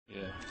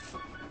Yeah.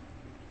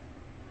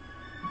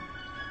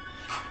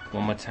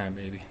 One more time,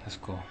 baby. Let's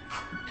go.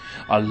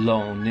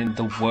 Alone in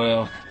the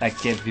world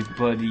like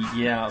everybody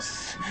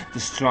else. The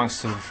strong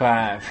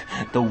survive,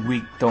 the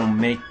weak don't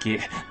make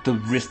it. The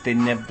risk they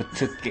never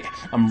took it.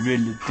 I'm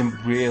realer than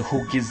real.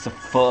 Who gives a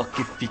fuck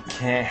if you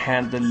can't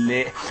handle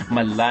it?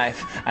 My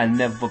life, I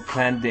never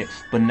planned it,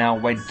 but now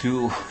I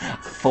do.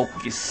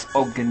 Focus,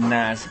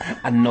 organize.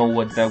 I know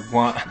what I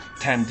want.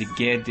 Time to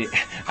get it.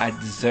 I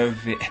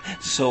deserve it.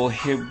 So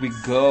here we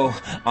go.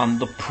 On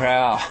the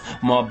prowl,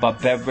 more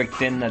barbaric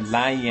than a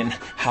lion.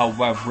 How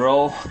I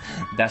roll,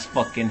 that's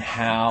fucking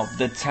how.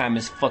 The time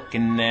is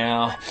fucking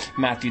now.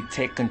 Matthew,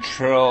 take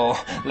control.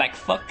 Like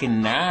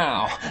fucking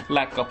now.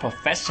 Like a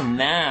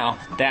professional.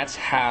 That's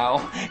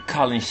how.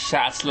 Calling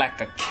shots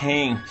like a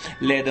king.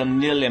 Let them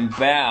kneel and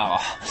bow.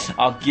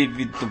 I'll give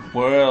you the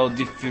world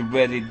if you're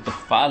ready to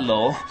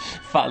follow.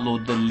 Follow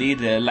the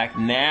leader like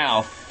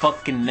now.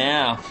 Fucking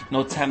now.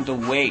 No time to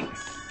wait.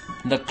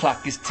 The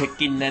clock is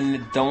ticking and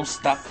it don't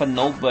stop for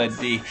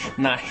nobody.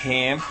 Not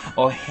him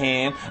or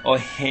him or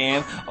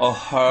him or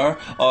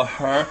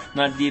her,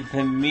 not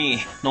even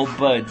me.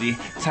 Nobody.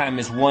 Time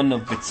is one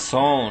of its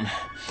own.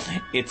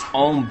 Its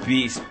own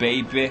beast,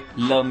 baby.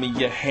 Love me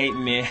or hate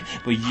me,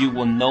 but you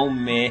will know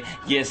me.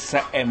 Yes,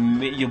 I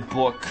admit you're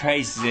boy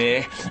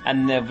crazy. I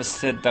never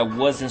said I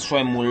wasn't.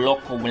 Soy muy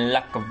loco en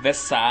la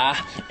cabeza.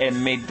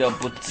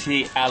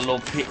 M-A-double-T,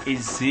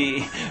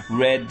 L-O-P-E-Z.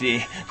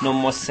 Ready, no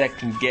more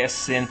second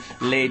guessing.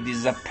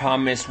 Ladies, I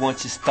promise,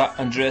 once you start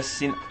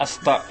undressing, I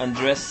start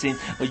undressing.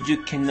 Or you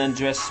can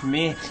undress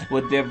me,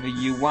 whatever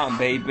you want,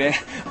 baby.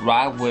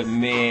 Ride with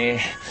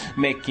me,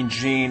 making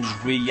dreams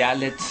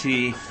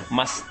reality.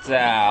 My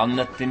style,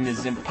 nothing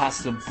is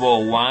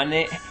impossible. Want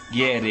it?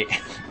 Get it.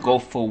 Go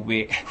for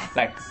it.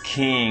 Like a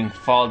king.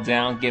 Fall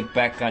down, get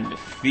back on your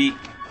feet.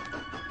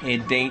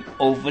 It ain't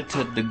over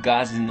till the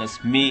gods in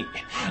us meet.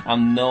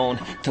 I'm known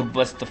to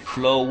bust the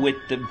flow with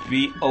the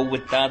beat or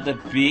without the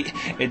beat.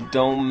 It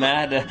don't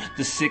matter.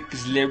 The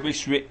sickest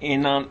lyrics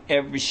written on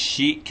every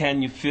sheet.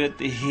 Can you feel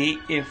the heat?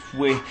 If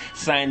we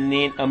sign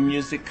in a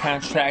music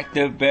contract,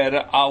 there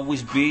better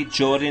always be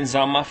Jordans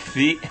on my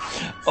feet.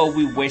 Or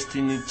we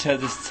wasting each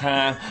other's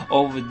time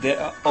over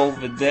there,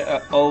 over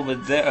there, over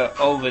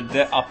there, over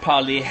there. I'll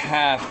probably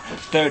have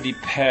 30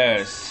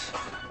 pairs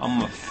on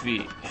my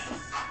feet.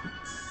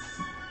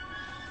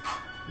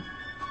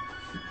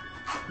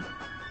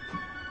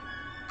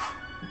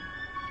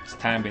 It's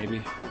time,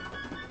 baby.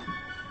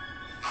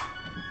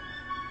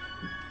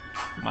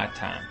 My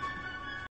time.